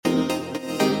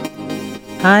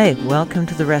Hi, welcome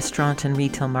to the Restaurant and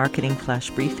Retail Marketing Flash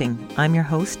Briefing. I'm your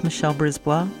host, Michelle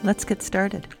Brisbois. Let's get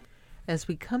started. As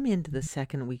we come into the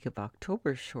second week of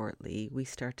October shortly, we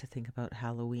start to think about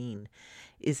Halloween.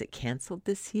 Is it canceled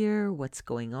this year? What's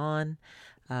going on?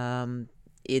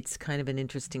 It's kind of an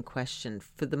interesting question.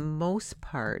 For the most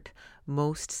part,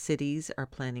 most cities are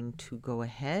planning to go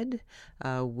ahead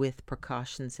with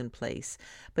precautions in place.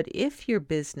 But if your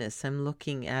business, I'm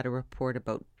looking at a report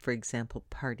about, for example,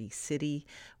 Party City,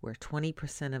 where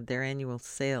 20% of their annual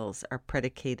sales are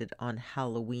predicated on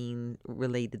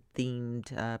Halloween-related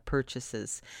themed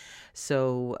purchases.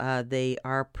 So they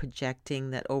are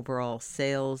projecting that overall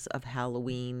sales of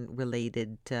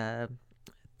Halloween-related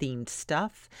themed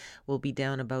stuff will be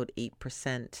down about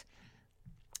 8%.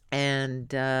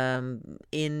 And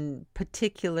in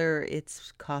particular,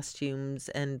 it's costumes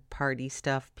and party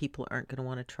stuff. People aren't going to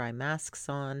want to try masks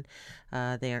on.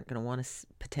 They aren't going to want to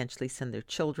potentially send their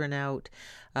children out.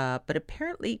 But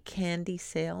apparently candy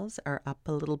sales are up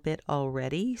a little bit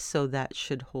already, so that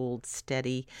should hold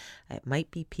steady. It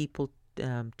might be people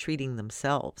treating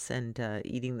themselves and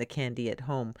eating the candy at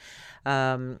home.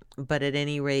 But at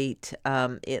any rate,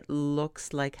 it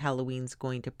looks like Halloween's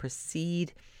going to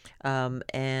proceed.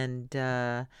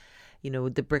 The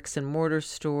bricks and mortar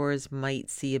stores might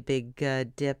see a big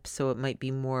dip, so it might be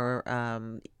more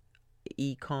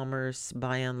e-commerce,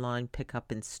 buy online, pick up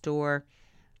in store.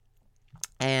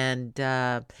 And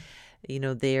the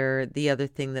other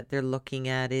thing that they're looking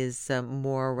at is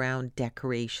more around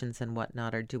decorations and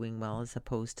whatnot are doing well as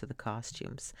opposed to the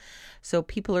costumes. So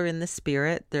people are in the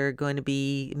spirit. They're going to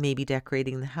be maybe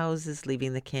decorating the houses,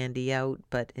 leaving the candy out.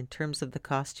 But in terms of the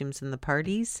costumes and the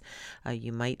parties,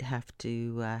 you might have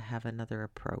to have another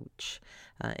approach.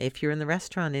 If you're in the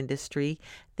restaurant industry,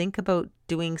 think about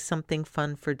doing something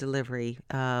fun for delivery.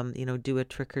 Do a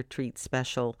trick-or-treat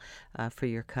special for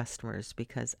your customers,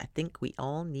 because I think we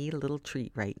all need a little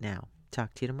treat right now.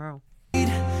 Talk to you tomorrow.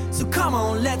 So come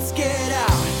on, let's get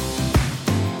out.